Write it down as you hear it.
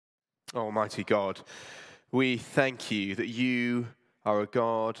Almighty God, we thank you that you are a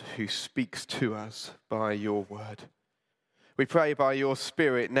God who speaks to us by your word. We pray by your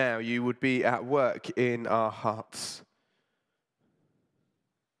Spirit now you would be at work in our hearts.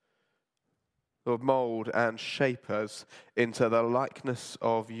 Lord, mold and shape us into the likeness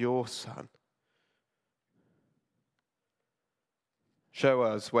of your Son. Show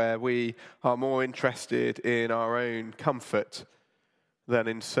us where we are more interested in our own comfort than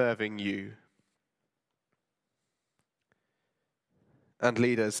in serving you. And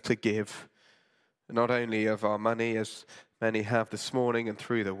lead us to give, not only of our money, as many have this morning and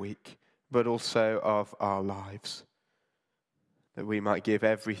through the week, but also of our lives, that we might give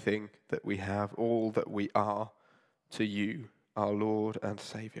everything that we have, all that we are, to you, our Lord and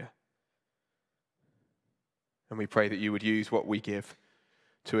Saviour. And we pray that you would use what we give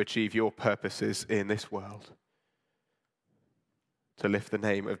to achieve your purposes in this world, to lift the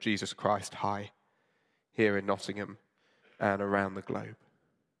name of Jesus Christ high here in Nottingham and around the globe.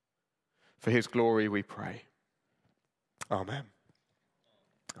 For his glory we pray. Amen.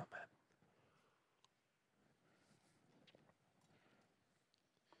 Amen.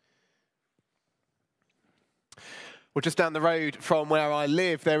 Well, just down the road from where I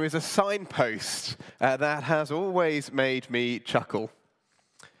live, there is a signpost that has always made me chuckle.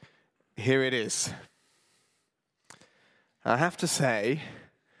 Here it is. I have to say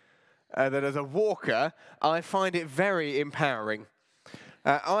that as a walker, I find it very empowering.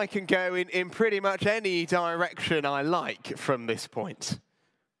 I can go in pretty much any direction I like from this point.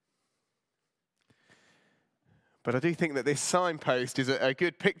 But I do think that this signpost is a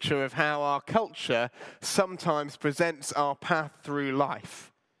good picture of how our culture sometimes presents our path through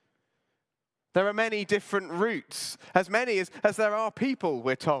life. There are many different routes, as many as there are people,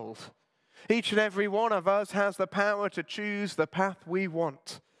 we're told. Each and every one of us has the power to choose the path we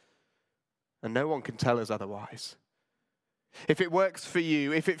want. And no one can tell us otherwise. If it works for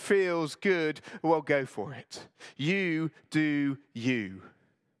you, if it feels good, well, go for it. You do you.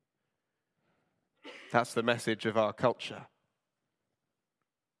 That's the message of our culture.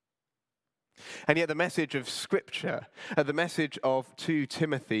 And yet the message of Scripture, the message of 2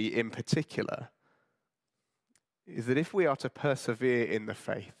 Timothy in particular, is that if we are to persevere in the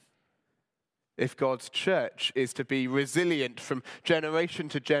faith, if God's church is to be resilient from generation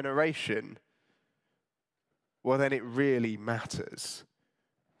to generation, well, then it really matters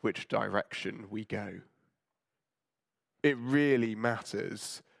which direction we go. It really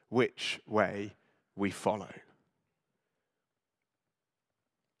matters which way we follow.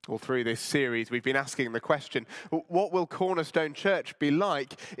 All through this series, we've been asking the question, what will Cornerstone Church be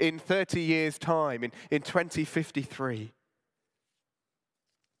like in 30 years' time, in 2053?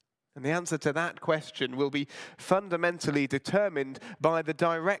 And the answer to that question will be fundamentally determined by the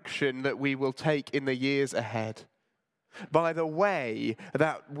direction that we will take in the years ahead, by the way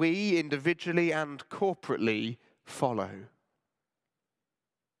that we individually and corporately follow.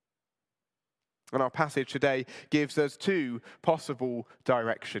 And our passage today gives us 2 possible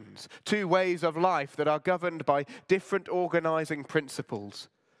directions, 2 ways of life that are governed by different organizing principles,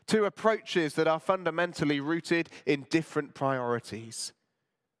 2 approaches that are fundamentally rooted in different priorities.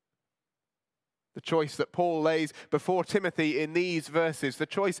 The choice that Paul lays before Timothy in these verses, the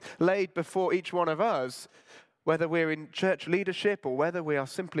choice laid before each one of us, whether we're in church leadership or whether we are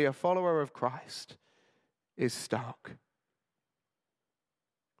simply a follower of Christ, is stark.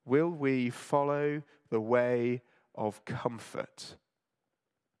 Will we follow the way of comfort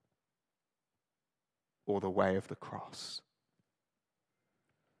or the way of the cross?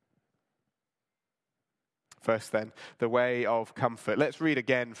 First then, the way of comfort. Let's read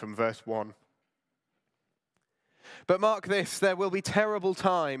again from verse 1. But mark this, there will be terrible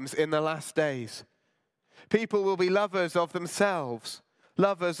times in the last days. People will be lovers of themselves,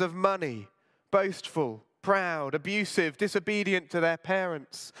 lovers of money, boastful, proud, abusive, disobedient to their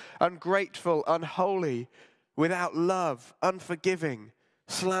parents, ungrateful, unholy, without love, unforgiving,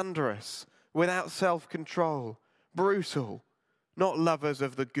 slanderous, without self-control, brutal, not lovers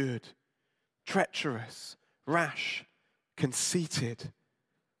of the good, treacherous, rash, conceited,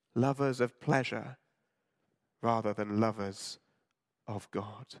 lovers of pleasure rather than lovers of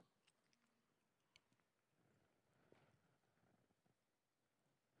God.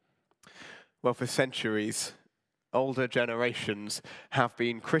 Well, for centuries, older generations have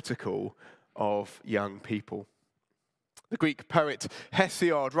been critical of young people. The Greek poet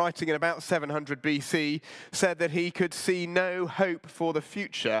Hesiod, writing in about 700 BC, said that he could see no hope for the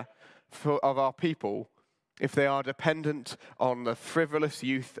future of our people if they are dependent on the frivolous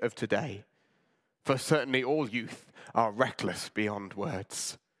youth of today. For certainly all youth are reckless beyond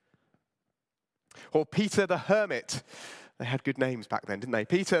words. Or Peter the Hermit. They had good names back then, didn't they?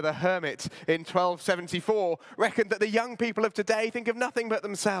 Peter the Hermit in 1274 reckoned that the young people of today think of nothing but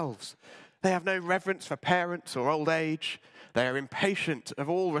themselves. They have no reverence for parents or old age. They are impatient of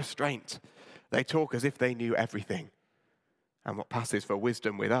all restraint. They talk as if they knew everything. And what passes for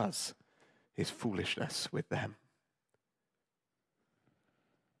wisdom with us is foolishness with them.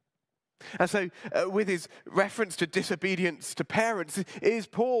 And so, with his reference to disobedience to parents, is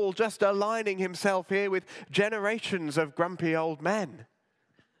Paul just aligning himself here with generations of grumpy old men?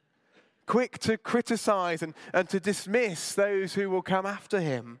 Quick to criticize and to dismiss those who will come after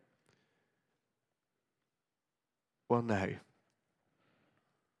him? Well, no.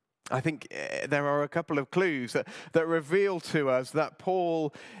 I think there are a couple of clues that reveal to us that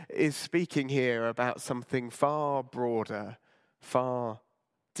Paul is speaking here about something far broader, far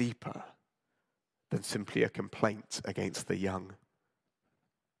deeper than simply a complaint against the young.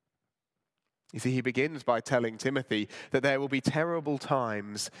 You see, he begins by telling Timothy that there will be terrible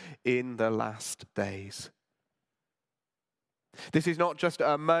times in the last days. This is not just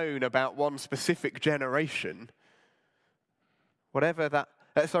a moan about one specific generation. Whenever that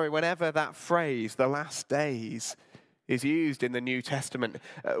phrase, the last days, is used in the New Testament,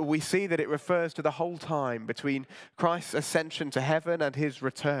 we see that it refers to the whole time between Christ's ascension to heaven and his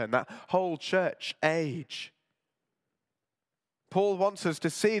return, that whole church age. Paul wants us to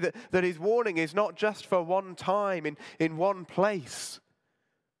see that his warning is not just for one time in one place,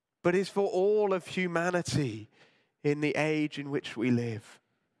 but is for all of humanity in the age in which we live.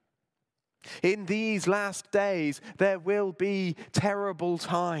 In these last days, there will be terrible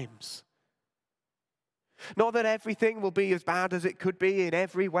times. Not that everything will be as bad as it could be in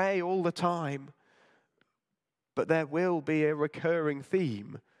every way all the time, but there will be a recurring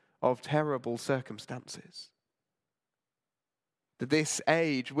theme of terrible circumstances. That this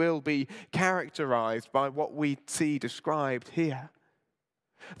age will be characterized by what we see described here.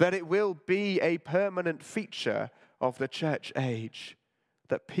 That it will be a permanent feature of the church age,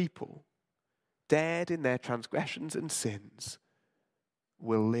 that people, dead in their transgressions and sins,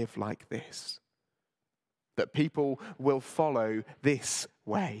 will live like this. That people will follow this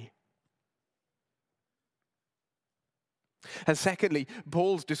way. And secondly,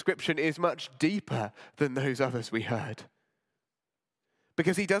 Paul's description is much deeper than those others we heard.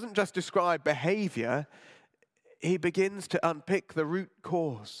 Because he doesn't just describe behavior, he begins to unpick the root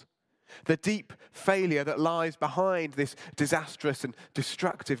cause, the deep failure that lies behind this disastrous and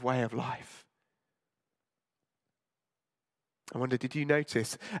destructive way of life. I wonder, did you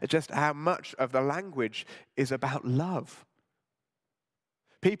notice just how much of the language is about love?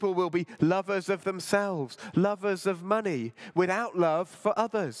 People will be lovers of themselves, lovers of money, without love for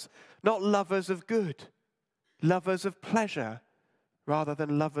others, not lovers of good, lovers of pleasure, rather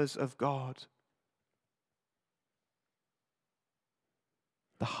than lovers of God.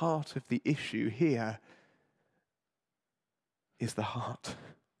 The heart of the issue here is the heart.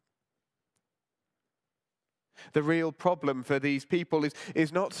 The real problem for these people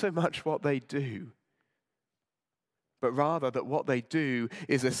is not so much what they do, but rather that what they do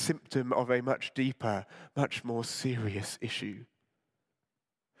is a symptom of a much deeper, much more serious issue.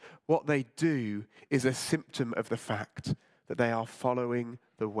 What they do is a symptom of the fact that they are following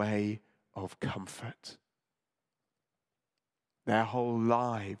the way of comfort. Their whole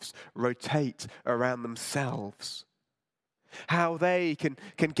lives rotate around themselves. How they can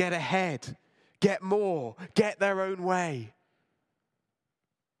get ahead, get more, get their own way.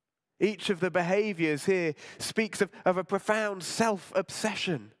 Each of the behaviors here speaks of a profound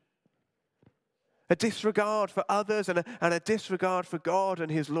self-obsession, a disregard for others and a disregard for God and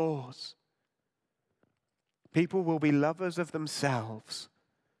his laws. People will be lovers of themselves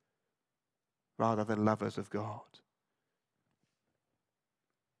rather than lovers of God.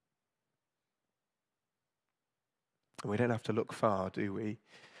 And we don't have to look far, do we,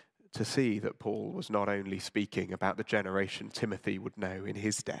 to see that Paul was not only speaking about the generation Timothy would know in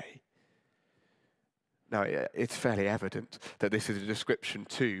his day. Now, it's fairly evident that this is a description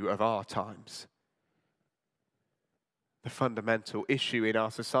too of our times. The fundamental issue in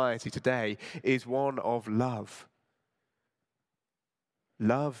our society today is one of love.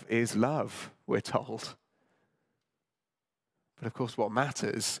 Love is love, we're told. But of course, what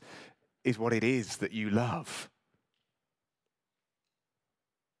matters is what it is that you love.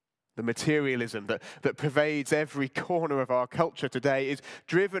 The materialism that pervades every corner of our culture today is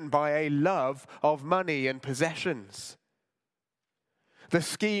driven by a love of money and possessions. The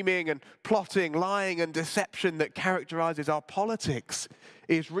scheming and plotting, lying and deception that characterizes our politics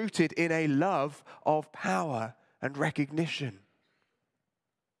is rooted in a love of power and recognition.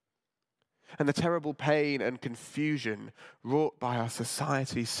 And the terrible pain and confusion wrought by our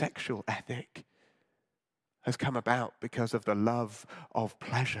society's sexual ethic has come about because of the love of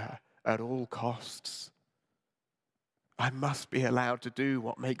pleasure at all costs. I must be allowed to do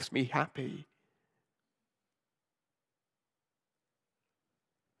what makes me happy.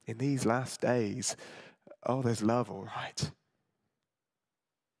 In these last days, there's love, all right.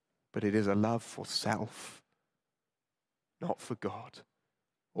 But it is a love for self, not for God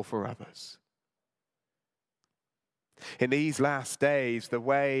or for others. In these last days, the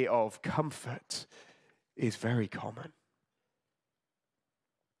way of comfort is very common.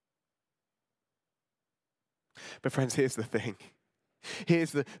 But friends, here's the thing.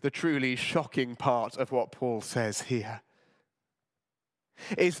 Here's the truly shocking part of what Paul says here.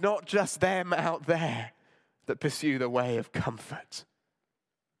 It's not just them out there that pursue the way of comfort.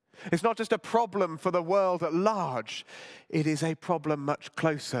 It's not just a problem for the world at large. It is a problem much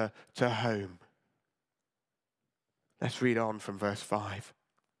closer to home. Let's read on from verse 5.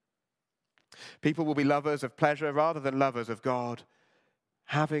 People will be lovers of pleasure rather than lovers of God,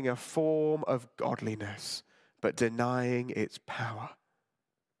 having a form of godliness, but denying its power.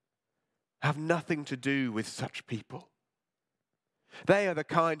 Have nothing to do with such people. They are the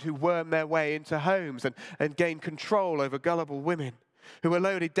kind who worm their way into homes and gain control over gullible women, who are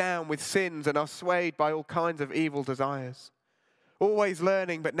loaded down with sins and are swayed by all kinds of evil desires, always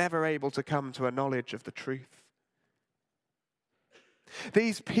learning but never able to come to a knowledge of the truth.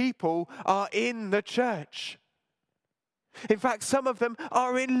 These people are in the church. In fact, some of them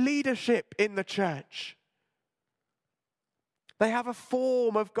are in leadership in the church. They have a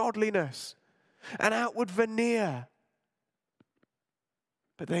form of godliness, an outward veneer,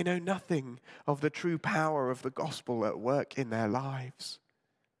 but they know nothing of the true power of the gospel at work in their lives.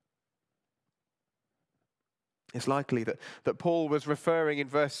 It's likely that Paul was referring in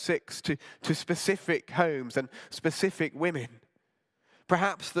verse 6 to specific homes and specific women.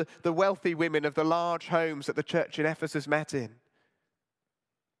 Perhaps the wealthy women of the large homes that the church in Ephesus met in.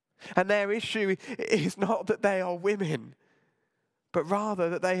 And their issue is not that they are women, but rather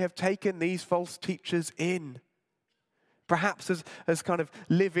that they have taken these false teachers in. Perhaps as kind of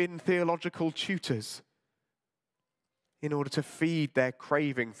live-in theological tutors in order to feed their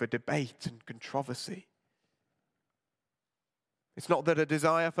craving for debate and controversy. It's not that a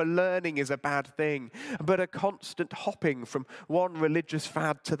desire for learning is a bad thing, but a constant hopping from one religious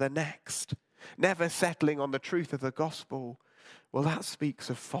fad to the next, never settling on the truth of the gospel. Well, that speaks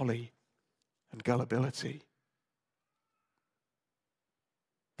of folly and gullibility.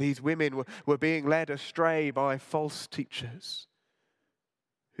 These women were being led astray by false teachers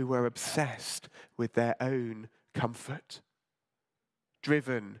who were obsessed with their own comfort,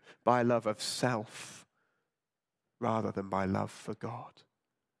 driven by love of self rather than by love for God.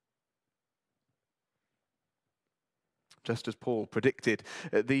 Just as Paul predicted,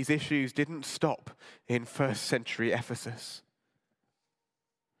 these issues didn't stop in first century Ephesus.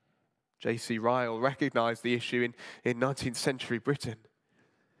 J.C. Ryle recognized the issue in 19th century Britain.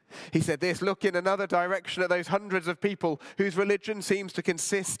 He said this: look in another direction at those hundreds of people whose religion seems to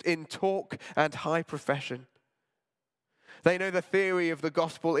consist in talk and high profession. They know the theory of the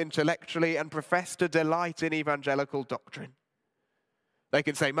gospel intellectually and profess to delight in evangelical doctrine. They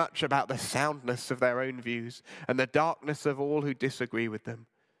can say much about the soundness of their own views and the darkness of all who disagree with them,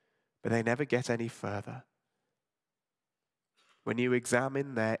 but they never get any further. When you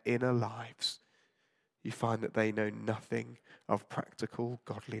examine their inner lives, you find that they know nothing of practical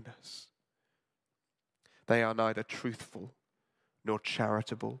godliness. They are neither truthful, nor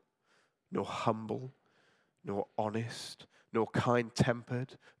charitable, nor humble, nor honest, nor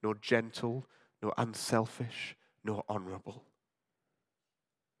kind-tempered, nor gentle, nor unselfish, nor honorable.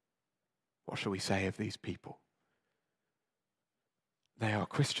 What shall we say of these people? They are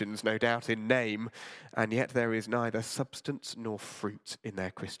Christians, no doubt, in name, and yet there is neither substance nor fruit in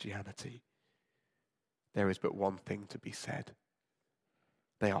their Christianity. There is but one thing to be said.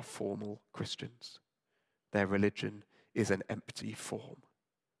 They are formal Christians. Their religion is an empty form.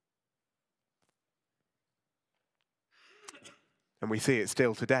 And we see it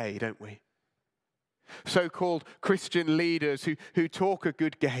still today, don't we? So-called Christian leaders who talk a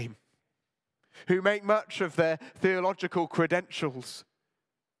good game, who make much of their theological credentials,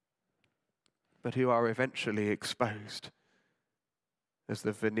 but who are eventually exposed as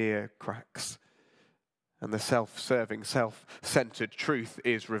the veneer cracks and the self-serving, self-centered truth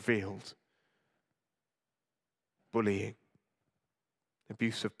is revealed. Bullying,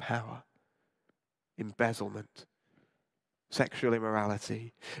 abuse of power, embezzlement, sexual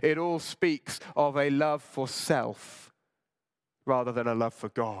immorality. It all speaks of a love for self rather than a love for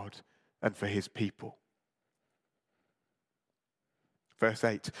God and for his people. Verse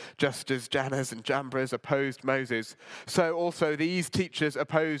 8, just as Jannes and Jambres opposed Moses, so also these teachers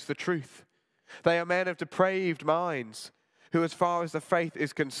oppose the truth. They are men of depraved minds, who as far as the faith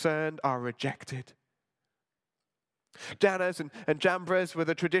is concerned are rejected. Jannes and Jambres were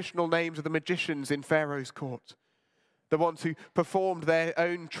the traditional names of the magicians in Pharaoh's court, the ones who performed their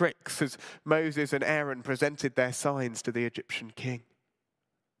own tricks as Moses and Aaron presented their signs to the Egyptian king.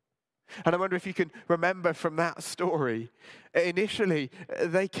 And I wonder if you can remember from that story, initially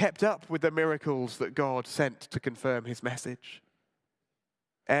they kept up with the miracles that God sent to confirm his message.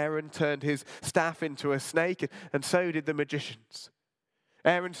 Aaron turned his staff into a snake, and so did the magicians.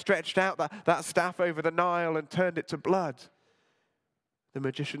 Aaron stretched out that staff over the Nile and turned it to blood. The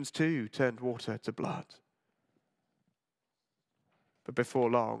magicians too turned water to blood. But before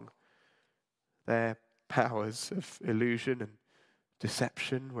long, their powers of illusion and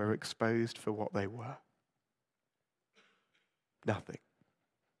deception were exposed for what they were. Nothing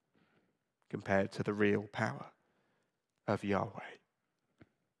compared to the real power of Yahweh,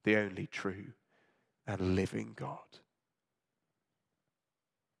 the only true and living God.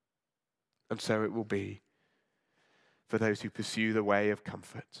 And so it will be for those who pursue the way of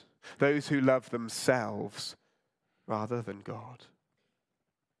comfort, those who love themselves rather than God.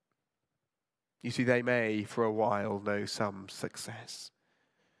 You see, they may, for a while, know some success.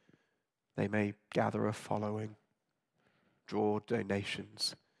 They may gather a following, draw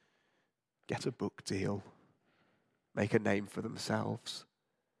donations, get a book deal, make a name for themselves.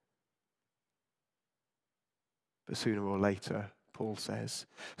 But sooner or later, Paul says,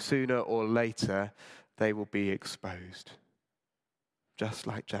 sooner or later, they will be exposed, just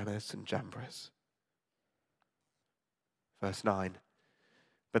like Jannes and Jambres. Verse 9.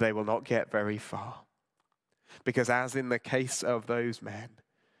 But they will not get very far, because as in the case of those men,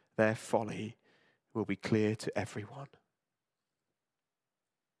 their folly will be clear to everyone.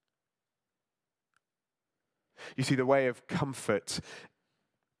 You see, the way of comfort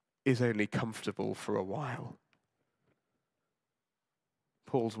is only comfortable for a while.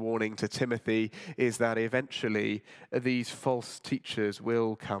 Paul's warning to Timothy is that eventually these false teachers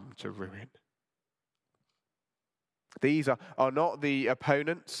will come to ruin. These are not the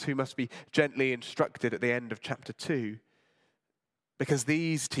opponents who must be gently instructed at the end of chapter 2, because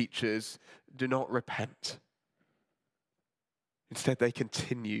these teachers do not repent. Instead, they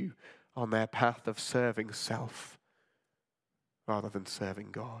continue on their path of serving self rather than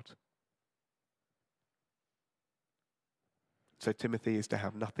serving God. So Timothy is to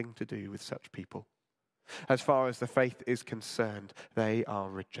have nothing to do with such people. As far as the faith is concerned, they are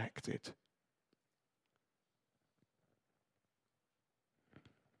rejected.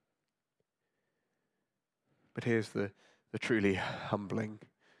 But here's the truly humbling,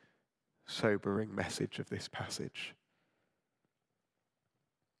 sobering message of this passage.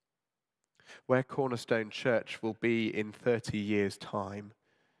 Where Cornerstone Church will be in 30 years' time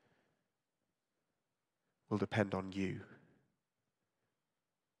will depend on you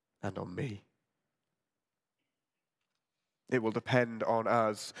and on me. It will depend on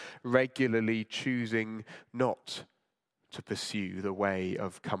us regularly choosing not to pursue the way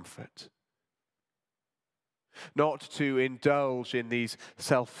of comfort, not to indulge in these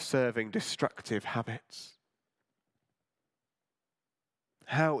self-serving, destructive habits.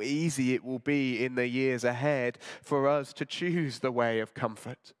 How easy it will be in the years ahead for us to choose the way of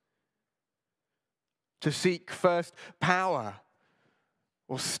comfort, to seek first power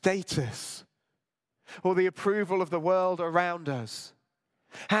or status or the approval of the world around us.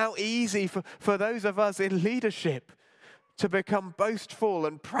 How easy for those of us in leadership to become boastful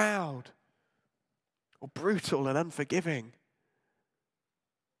and proud, or brutal and unforgiving.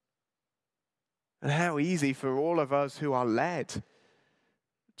 And how easy for all of us who are led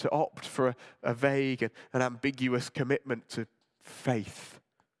to opt for a vague and ambiguous commitment to faith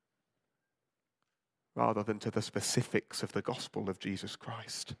rather than to the specifics of the gospel of Jesus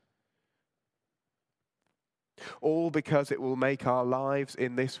Christ. All because it will make our lives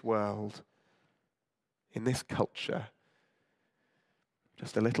in this world, in this culture,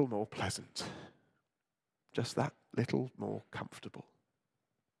 just a little more pleasant. Just that little more comfortable.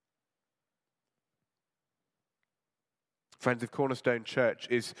 Friends, if Cornerstone Church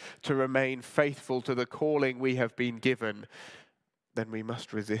is to remain faithful to the calling we have been given, then we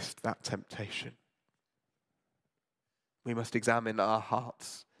must resist that temptation. We must examine our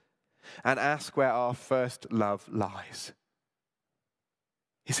hearts and ask where our first love lies.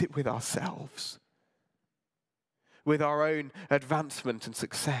 Is it with ourselves? With our own advancement and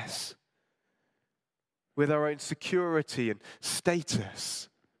success? With our own security and status?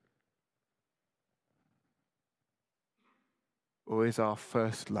 or is our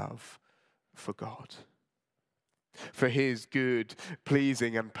first love for God? For his good,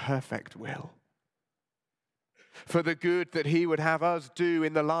 pleasing, and perfect will? For the good that he would have us do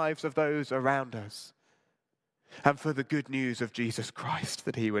in the lives of those around us? And for the good news of Jesus Christ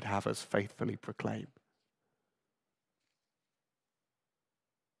that he would have us faithfully proclaim?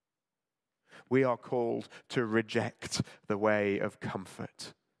 We are called to reject the way of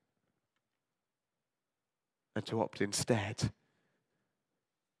comfort and to opt instead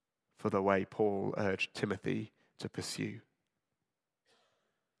for the way Paul urged Timothy to pursue,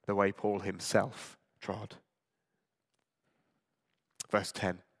 the way Paul himself trod. Verse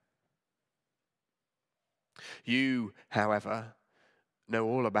 10. You, however, know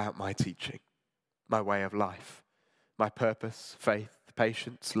all about my teaching, my way of life, my purpose, faith,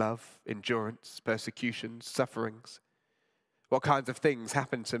 patience, love, endurance, persecutions, sufferings. What kinds of things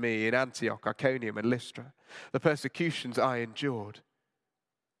happened to me in Antioch, Iconium, and Lystra, the persecutions I endured.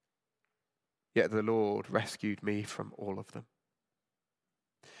 Yet the Lord rescued me from all of them.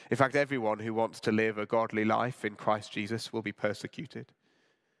 In fact, everyone who wants to live a godly life in Christ Jesus will be persecuted,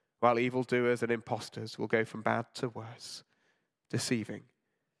 while evildoers and impostors will go from bad to worse, deceiving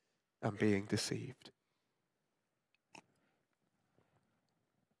and being deceived.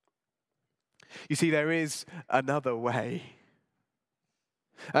 You see, there is another way,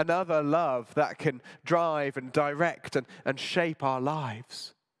 another love that can drive and direct and shape our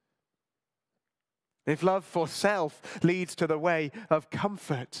lives. If love for self leads to the way of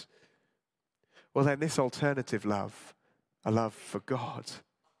comfort, well then this alternative love, a love for God,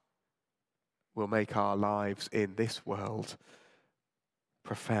 will make our lives in this world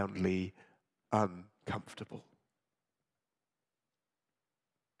profoundly uncomfortable.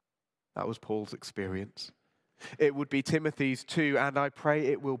 That was Paul's experience. It would be Timothy's too, and I pray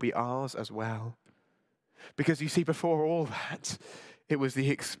it will be ours as well. Because you see, before all that, it was the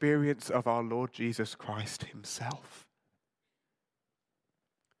experience of our Lord Jesus Christ himself.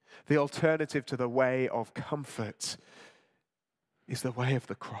 The alternative to the way of comfort is the way of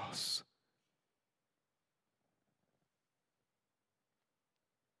the cross.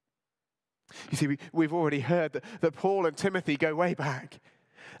 You see, we've already heard that Paul and Timothy go way back.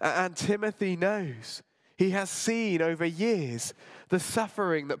 And Timothy knows, he has seen over years the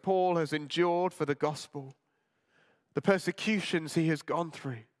suffering that Paul has endured for the gospel, the persecutions he has gone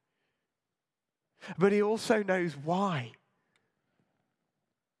through. But he also knows why.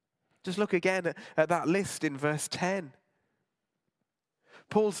 Just look again at that list in verse 10.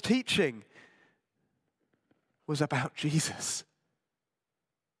 Paul's teaching was about Jesus.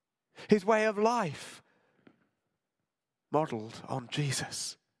 His way of life modeled on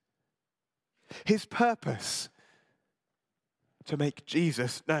Jesus. His purpose to make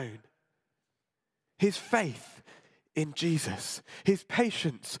Jesus known. His faith in Jesus. His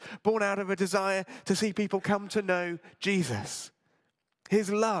patience born out of a desire to see people come to know Jesus. His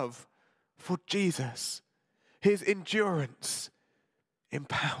love for Jesus. His endurance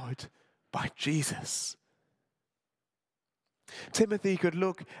empowered by Jesus. Timothy could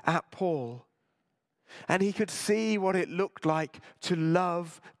look at Paul and he could see what it looked like to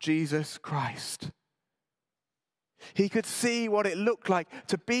love Jesus Christ. He could see what it looked like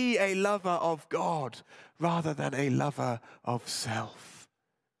to be a lover of God rather than a lover of self.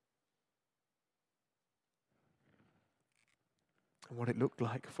 And what it looked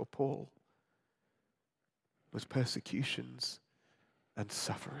like for Paul was persecutions and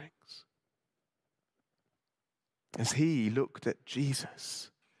sufferings. As he looked at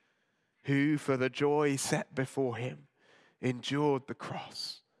Jesus, who for the joy set before him endured the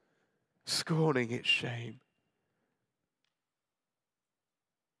cross, scorning its shame.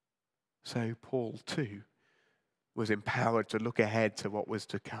 So Paul too was empowered to look ahead to what was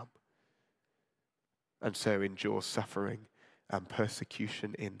to come, and so endure suffering and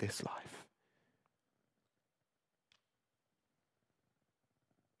persecution in this life.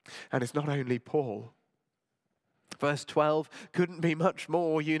 And it's not only Paul. Verse 12 couldn't be much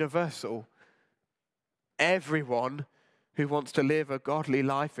more universal. Everyone who wants to live a godly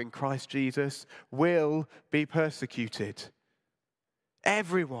life in Christ Jesus will be persecuted.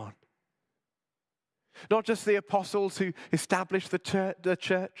 Everyone. Not just the apostles who established the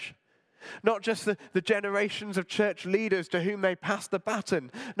church. Not just the generations of church leaders to whom they passed the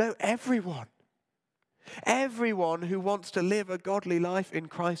baton. No, everyone. Everyone who wants to live a godly life in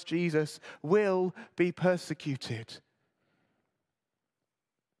Christ Jesus will be persecuted.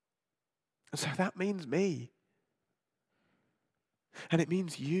 And so that means me. And it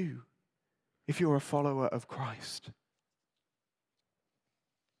means you, if you're a follower of Christ.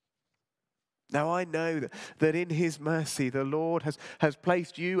 Now I know that in his mercy, the Lord has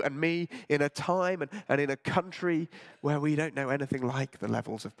placed you and me in a time and in a country where we don't know anything like the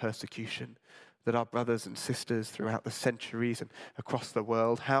levels of persecution that our brothers and sisters throughout the centuries and across the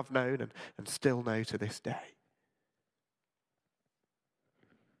world have known and still know to this day.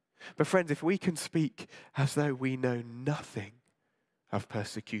 But friends, if we can speak as though we know nothing of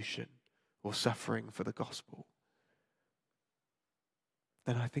persecution or suffering for the gospel,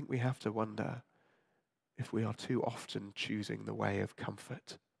 then I think we have to wonder if we are too often choosing the way of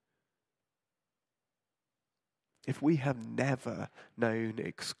comfort. If we have never known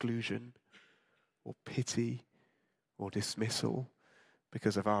exclusion or pity or dismissal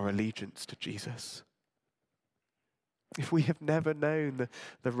because of our allegiance to Jesus. If we have never known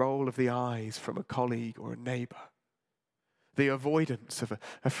the roll of the eyes from a colleague or a neighbour, the avoidance of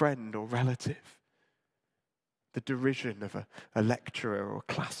a friend or relative, the derision of a lecturer or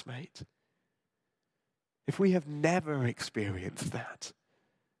classmate. If we have never experienced that,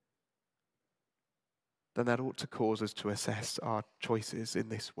 then that ought to cause us to assess our choices in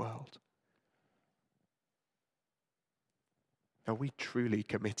this world. Are we truly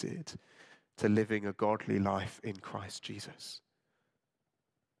committed to living a godly life in Christ Jesus?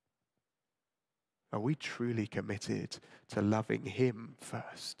 Are we truly committed to loving him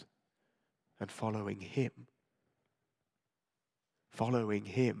first and following him? Following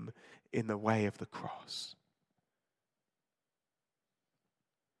him in the way of the cross.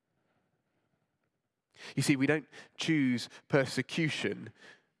 You see, we don't choose persecution,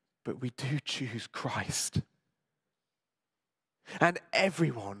 but we do choose Christ. And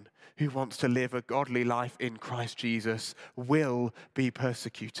everyone who wants to live a godly life in Christ Jesus will be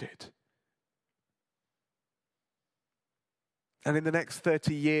persecuted. And in the next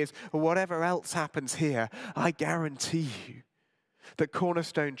 30 years, or whatever else happens here, I guarantee you that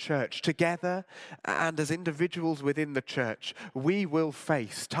Cornerstone Church, together and as individuals within the church, we will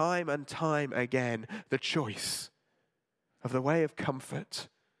face time and time again the choice of the way of comfort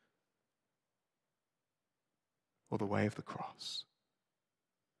or the way of the cross.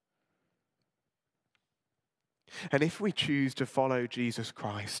 And if we choose to follow Jesus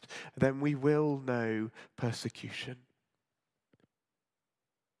Christ, then we will know persecution.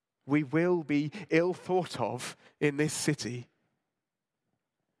 We will be ill thought of in this city.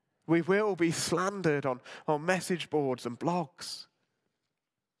 We will be slandered on message boards and blogs.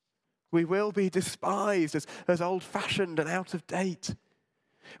 We will be despised as old-fashioned and out of date.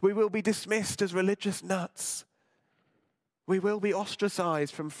 We will be dismissed as religious nuts. We will be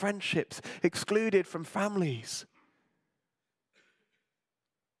ostracized from friendships, excluded from families.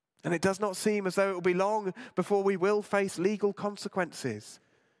 And it does not seem as though it will be long before we will face legal consequences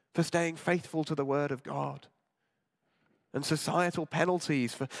for staying faithful to the word of God, and societal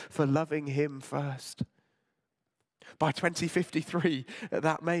penalties for loving him first. By 2053,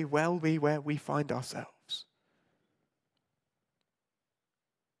 that may well be where we find ourselves.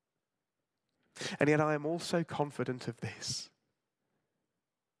 And yet I am also confident of this,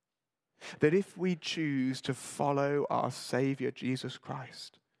 that if we choose to follow our Saviour Jesus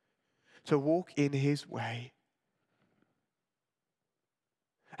Christ, to walk in his way,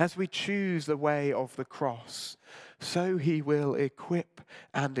 as we choose the way of the cross, so he will equip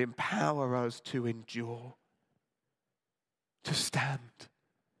and empower us to endure, to stand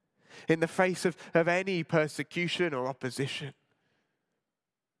in the face of any persecution or opposition.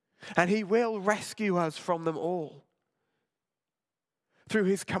 And he will rescue us from them all through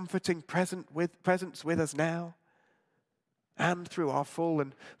his comforting presence with us now, and through our full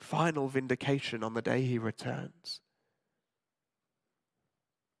and final vindication on the day he returns.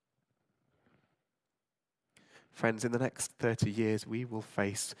 Friends, in the next 30 years, we will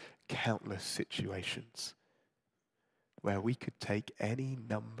face countless situations where we could take any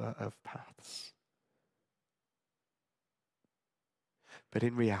number of paths. But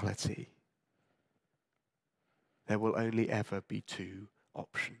in reality, there will only ever be two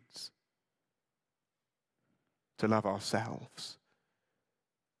options: to love ourselves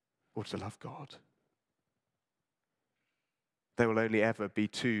or to love God. There will only ever be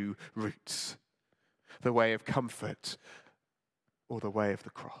two routes: the way of comfort or the way of the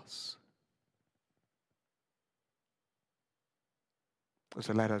cross.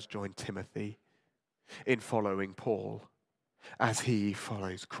 So let us join Timothy in following Paul as he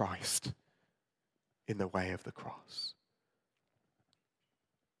follows Christ in the way of the cross.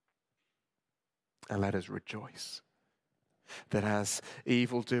 And let us rejoice that as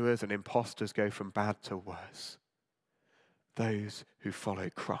evildoers and impostors go from bad to worse, those who follow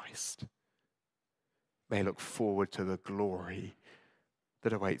Christ may look forward to the glory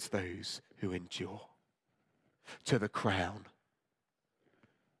that awaits those who endure, to the crown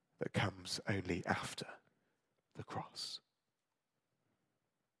that comes only after the cross.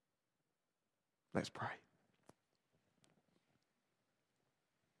 Let's pray.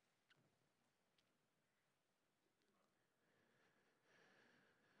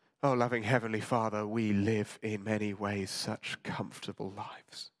 Oh, loving Heavenly Father, we live in many ways such comfortable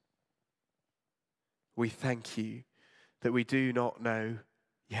lives. We thank you that we do not know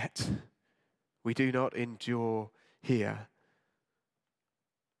yet. We do not endure here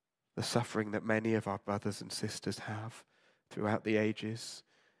the suffering that many of our brothers and sisters have throughout the ages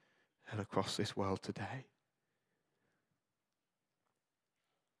and across this world today.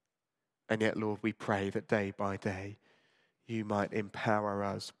 And yet, Lord, we pray that day by day you might empower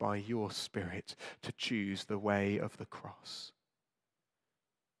us by your Spirit to choose the way of the cross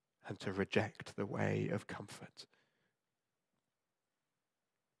and to reject the way of comfort.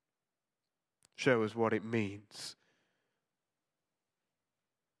 Show us what it means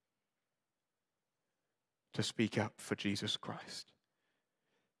to speak up for Jesus Christ,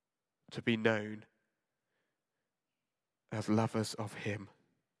 to be known as lovers of him,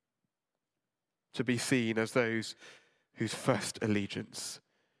 to be seen as those whose first allegiance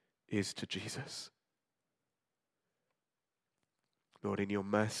is to Jesus. Lord, in your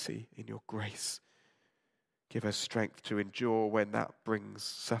mercy, in your grace, give us strength to endure when that brings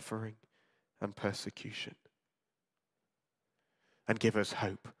suffering and persecution. And give us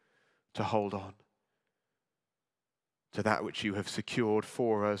hope to hold on to that which you have secured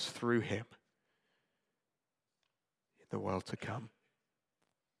for us through him in the world to come.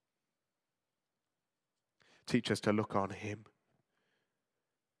 Teach us to look on him.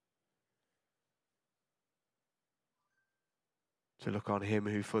 To look on him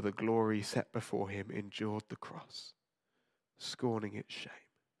who, for the glory set before him, endured the cross, scorning its shame.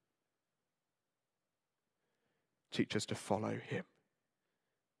 Teach us to follow him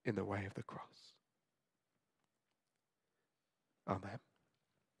in the way of the cross. Amen.